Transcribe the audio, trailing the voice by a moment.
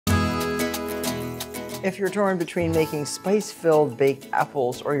If you're torn between making spice-filled baked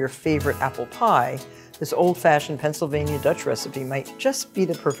apples or your favorite apple pie, this old-fashioned Pennsylvania Dutch recipe might just be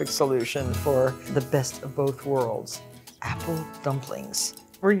the perfect solution for the best of both worlds, apple dumplings.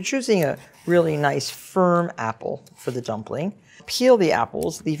 We're choosing a really nice firm apple for the dumpling. Peel the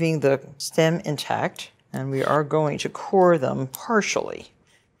apples, leaving the stem intact, and we are going to core them partially.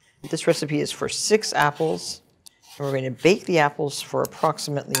 This recipe is for 6 apples, and we're going to bake the apples for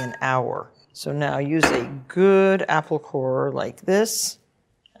approximately an hour. So now use a good apple corer like this,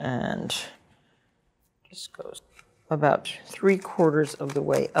 and just goes about 3/4 of the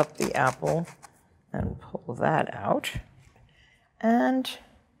way up the apple, and pull that out. And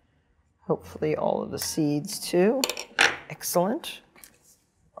hopefully all of the seeds too. Excellent.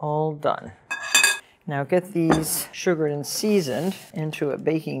 All done. Now get these sugared and seasoned into a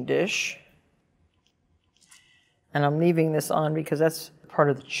baking dish. And I'm leaving this on because that's part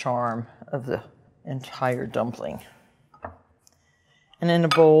of the charm of the entire dumpling. And in a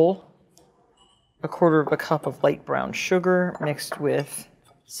bowl, 1/4 cup of light brown sugar mixed with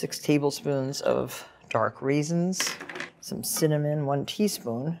 6 tablespoons of dark raisins, some cinnamon, 1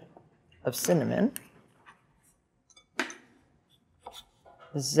 teaspoon of cinnamon,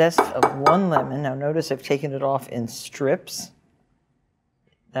 the zest of 1 lemon. Now notice I've taken it off in strips.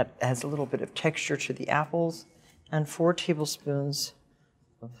 That adds a little bit of texture to the apples, and 4 tablespoons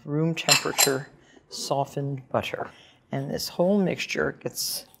of room temperature softened butter. And this whole mixture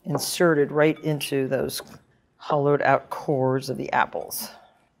gets inserted right into those hollowed out cores of the apples.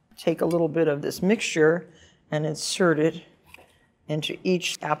 Take a little bit of this mixture and insert it into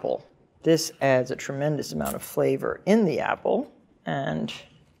each apple. This adds a tremendous amount of flavor in the apple, and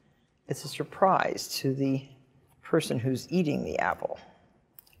it's a surprise to the person who's eating the apple.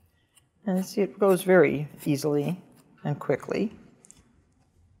 And see, it goes very easily and quickly.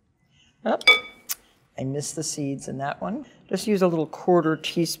 Oh, I missed the seeds in that one. Just use a little 1/4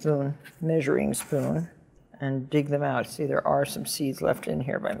 teaspoon measuring spoon and dig them out. See, there are some seeds left in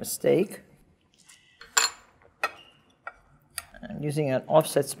here by mistake. And using an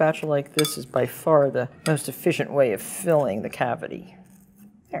offset spatula like this is by far the most efficient way of filling the cavity.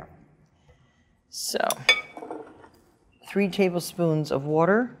 There. So, 3 tablespoons of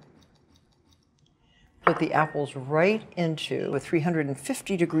water. Put the apples right into a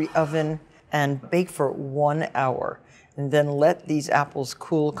 350-degree oven and bake for 1 hour. And then let these apples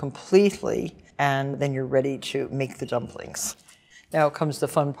cool completely, and then you're ready to make the dumplings. Now comes the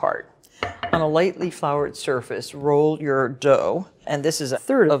fun part. On a lightly floured surface, roll your dough, and this is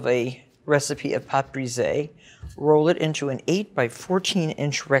 1/3 of a recipe of pâte brisée. Roll it into an 8 by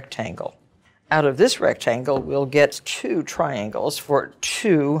 14-inch rectangle. Out of this rectangle, we'll get 2 triangles for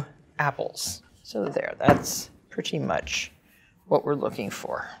 2 apples. So there, that's pretty much what we're looking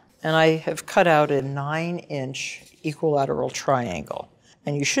for. And I have cut out a 9-inch equilateral triangle.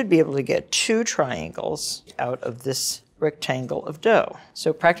 And you should be able to get 2 triangles out of this rectangle of dough.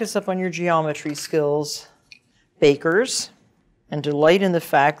 So practice up on your geometry skills, bakers, and delight in the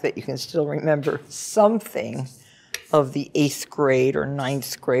fact that you can still remember something of the 8th grade or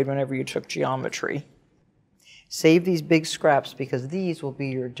 9th grade whenever you took geometry. Save these big scraps because these will be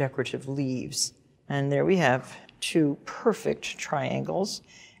your decorative leaves. And there we have 2 perfect triangles.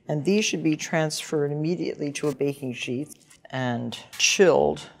 And these should be transferred immediately to a baking sheet and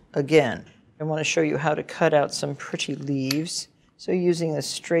chilled again. I want to show you how to cut out some pretty leaves. So using the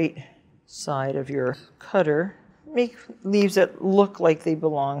straight side of your cutter, make leaves that look like they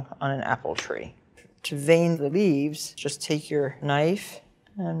belong on an apple tree. To vein the leaves, just take your knife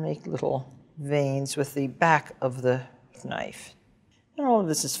and make little veins with the back of the knife. And all of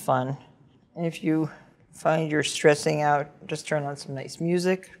this is fun. And if you find you're stressing out, just turn on some nice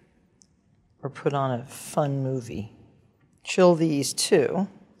music or put on a fun movie. Chill these too.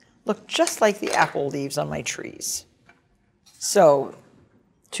 Look just like the apple leaves on my trees. So,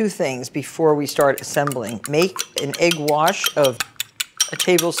 2 things before we start assembling. Make an egg wash of a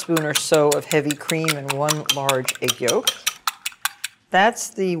tablespoon or so of heavy cream and 1 large egg yolk. That's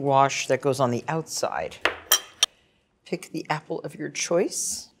the wash that goes on the outside. Pick the apple of your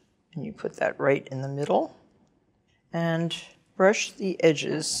choice, and you put that right in the middle. And brush the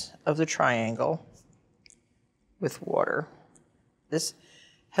edges of the triangle with water. This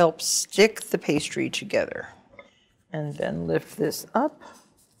helps stick the pastry together. And then lift this up.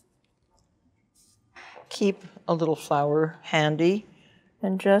 Keep a little flour handy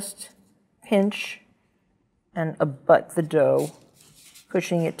and just pinch and abut the dough,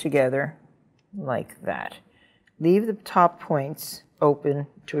 pushing it together like that. Leave the top points open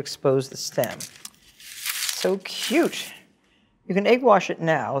to expose the stem. So cute. You can egg wash it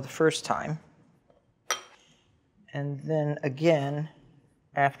now the first time. and then again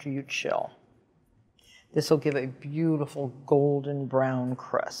after you chill. This will give a beautiful golden brown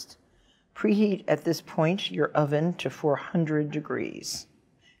crust. Preheat at this point your oven to 400 degrees.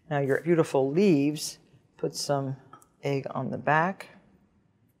 Now your beautiful leaves, put some egg on the back,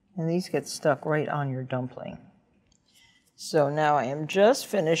 and these get stuck right on your dumpling. So now I am just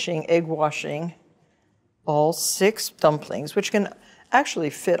finishing egg washing all 6 dumplings, which can actually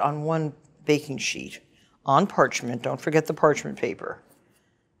fit on one baking sheet on parchment. Don't forget the parchment paper.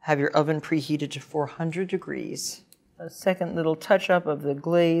 Have your oven preheated to 400 degrees. A second little touch-up of the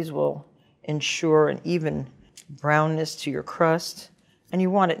glaze will ensure an even brownness to your crust, and you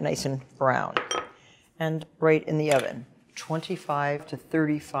want it nice and brown. And right in the oven, 25 to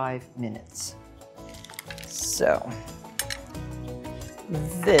 35 minutes. So,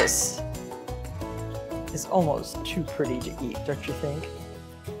 this is almost too pretty to eat, don't you think?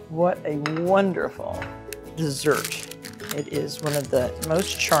 What a wonderful dessert. It is one of the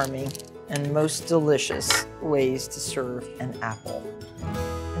most charming and most delicious ways to serve an apple.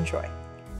 Enjoy.